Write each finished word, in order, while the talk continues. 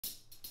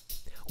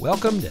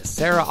Welcome to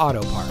Serra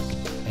Auto Park,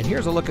 and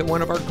here's a look at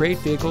one of our great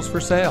vehicles for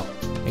sale.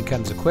 It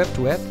comes equipped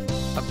with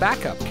a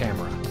backup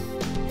camera,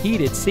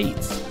 heated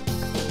seats,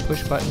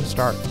 push button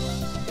start,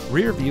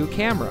 rear view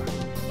camera,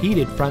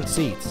 heated front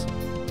seats,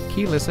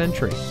 keyless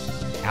entry,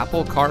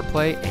 Apple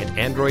CarPlay and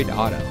Android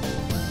Auto,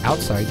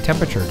 outside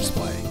temperature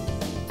display,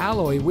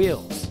 alloy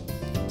wheels,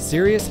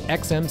 Sirius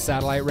XM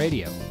satellite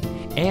radio,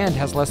 and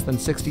has less than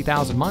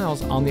 60,000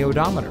 miles on the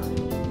odometer.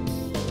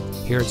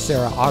 Here at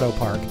Serra Auto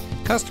Park,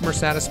 customer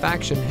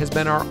satisfaction has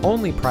been our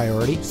only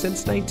priority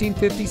since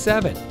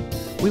 1957.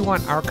 We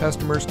want our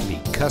customers to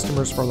be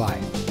customers for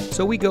life,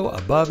 so we go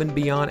above and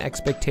beyond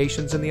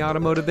expectations in the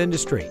automotive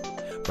industry.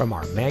 From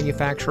our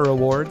manufacturer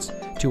awards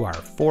to our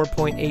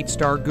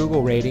 4.8-star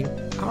Google rating,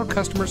 our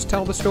customers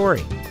tell the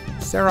story.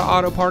 Serra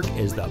Auto Park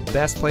is the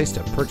best place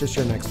to purchase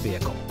your next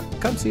vehicle.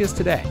 Come see us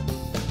today.